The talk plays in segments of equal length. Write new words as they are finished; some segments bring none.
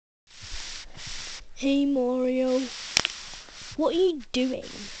Hey Mario, what are you doing?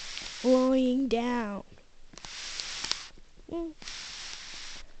 Lying down.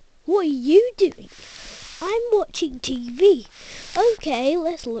 What are you doing? I'm watching TV. Okay,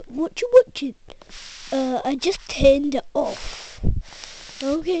 let's look. What you watching? I just turned it off.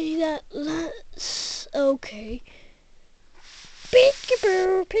 Okay, that's okay.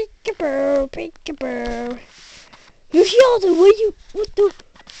 Peekaboo, peekaboo, peekaboo. Yoshiarta, why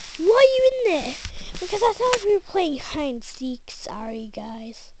are you in there? Because I thought we were playing hide and seek. Sorry,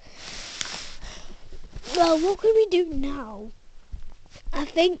 guys. Well, what can we do now? I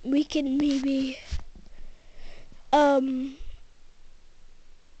think we can maybe, I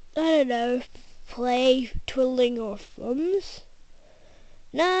don't know, play twiddling our thumbs.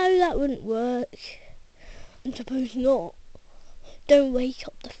 No, that wouldn't work. I suppose not. Don't wake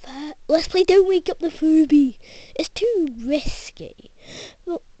up the Let's play Don't Wake Up the Furby. It's too risky.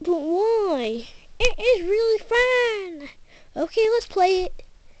 But why? It is really fun. Okay, let's play it.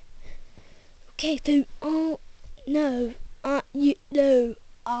 Okay, so no,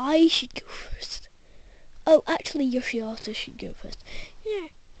 I should go first. Oh, actually, Yoshiarta should go first. Yeah.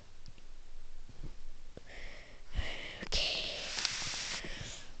 Okay.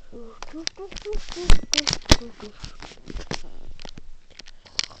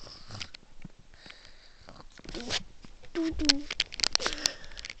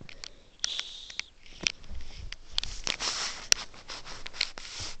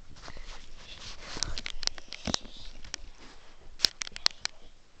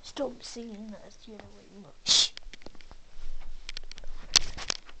 Stop singing that, it's the other way much.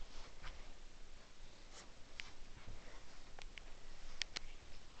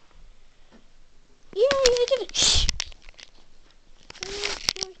 Yeah, I did it. Shh.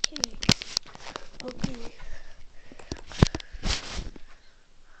 Okay. Okay.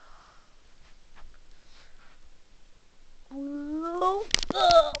 Oh,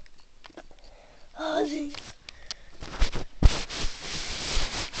 Ozzy.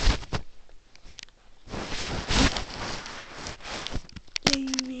 Yeah,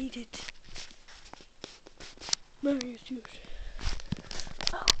 you made it. Mario's yours.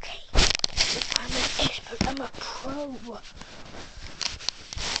 Okay. I'm an expert. I'm a pro.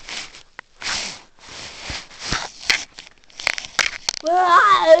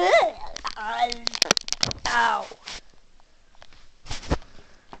 Ow.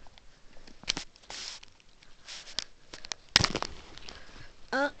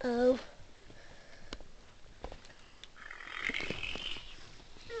 Uh-oh.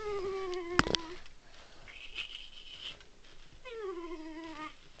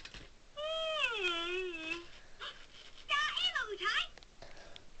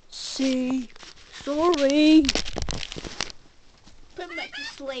 See, sorry. Put him back to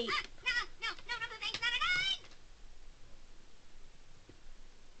sleep.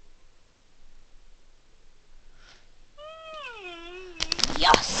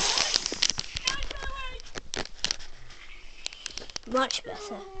 Yes! Much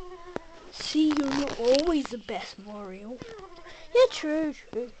better. See, you're not always the best, Mario. Yeah, true.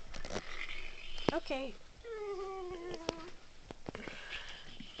 Okay.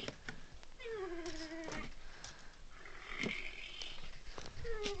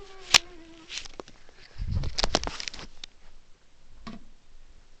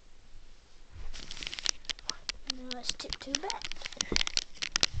 Now let's tiptoe back.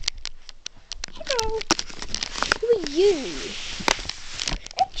 Hello. Who are you?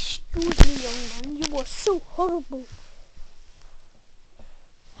 Excuse me, young man. You are so horrible.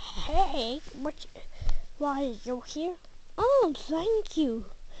 Hey, why are you here? Oh, thank you.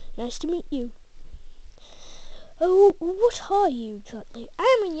 Nice to meet you. Oh, what are you exactly?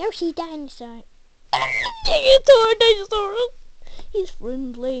 I'm a Yoshi dinosaur. Dinosaur. He's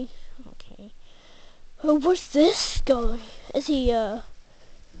friendly. Okay. Oh, what's this guy? Is he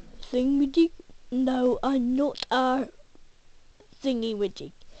thingy? No, I'm not a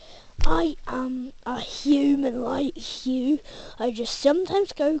thingy-wiggy. I am a human like you. I just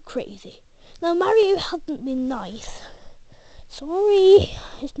sometimes go crazy. Now, Mario hasn't been nice. Sorry,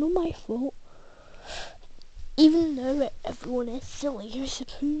 it's not my fault. Even though everyone is silly, I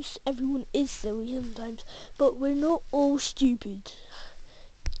suppose everyone is silly sometimes, but we're not all stupid.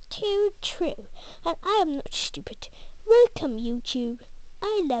 Too true, and I am not stupid. Welcome, YouTube.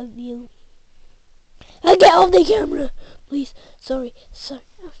 I love you. Get off the camera, please. Sorry.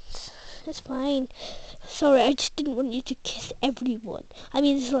 It's fine. Sorry, I just didn't want you to kiss everyone. I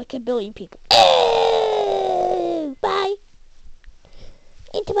mean, there's like a billion people. Bye.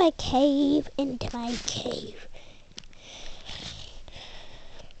 Into my cave.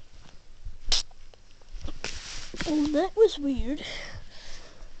 Oh, that was weird.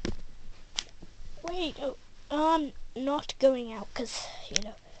 Wait, I'm not going out because,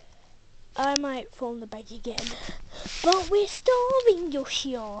 I might fall in the bag again. But we're starving,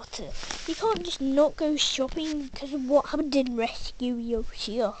 yoshiarta. You can't just not go shopping because of what happened in Rescue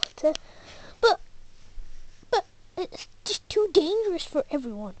Yoshiarta. But it's just too dangerous for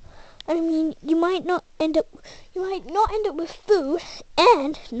everyone. I mean, you might not end up with food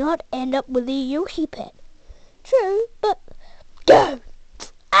and not end up with a Yoshi pet. True, but go!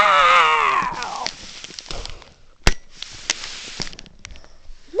 Ow!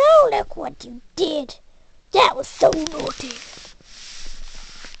 Now look what you did. That was so naughty.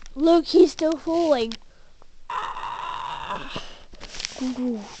 Look, he's still falling. Ah.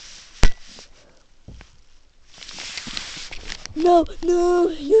 No,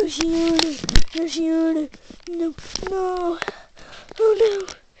 Yoshiarta, no, oh no,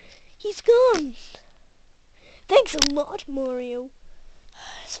 he's gone. Thanks a lot, Mario.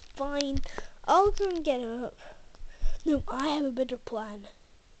 It's fine, I'll go and get up. No, I have a better plan.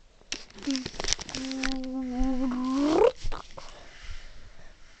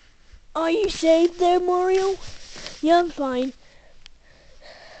 Are you safe there, Mario? Yeah, I'm fine.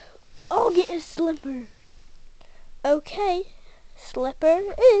 I'll get a slipper. Okay,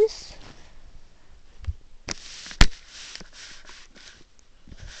 slipper is.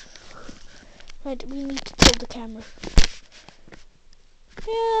 Right, we need to tilt the camera.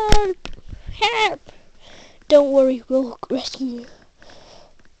 Help! Help! Don't worry, we'll rescue you.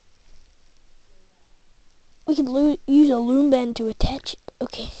 We can use a loom band to attach it.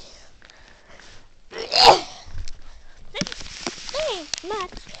 Okay. Thanks,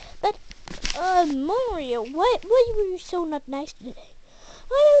 Max. But, Mario, why were you so not nice today?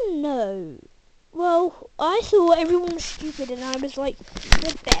 I don't know. Well, I thought everyone was stupid and I was like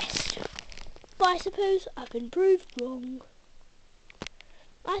the best. But I suppose I've been proved wrong.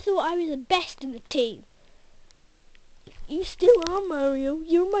 I thought I was the best in the team. You still are, Mario.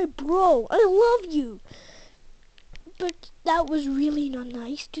 You're my bro. I love you. But that was really not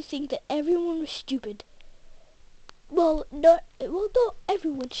nice to think that everyone was stupid. Well, not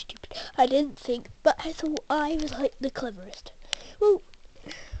everyone's stupid. I didn't think, but I thought I was like the cleverest. Well,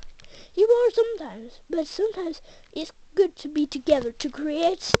 you are sometimes, but sometimes it's good to be together to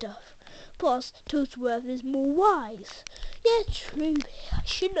create stuff. Plus, Toadsworth is more wise. Yeah, true. I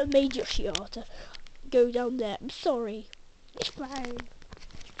shouldn't have made Yoshiarta go down there. I'm sorry. It's fine.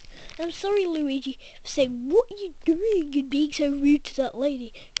 I'm sorry, Luigi, for saying, what are you doing and being so rude to that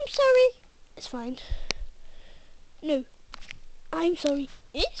lady? I'm sorry. It's fine. No, I'm sorry.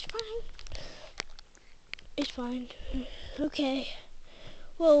 It's fine. It's fine. Okay.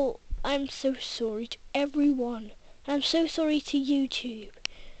 Well, I'm so sorry to everyone. I'm so sorry to YouTube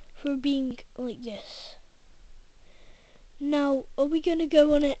for being like this. Now, are we gonna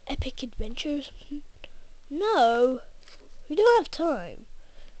go on an epic adventure or something? No, we don't have time.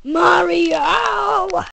 Mario!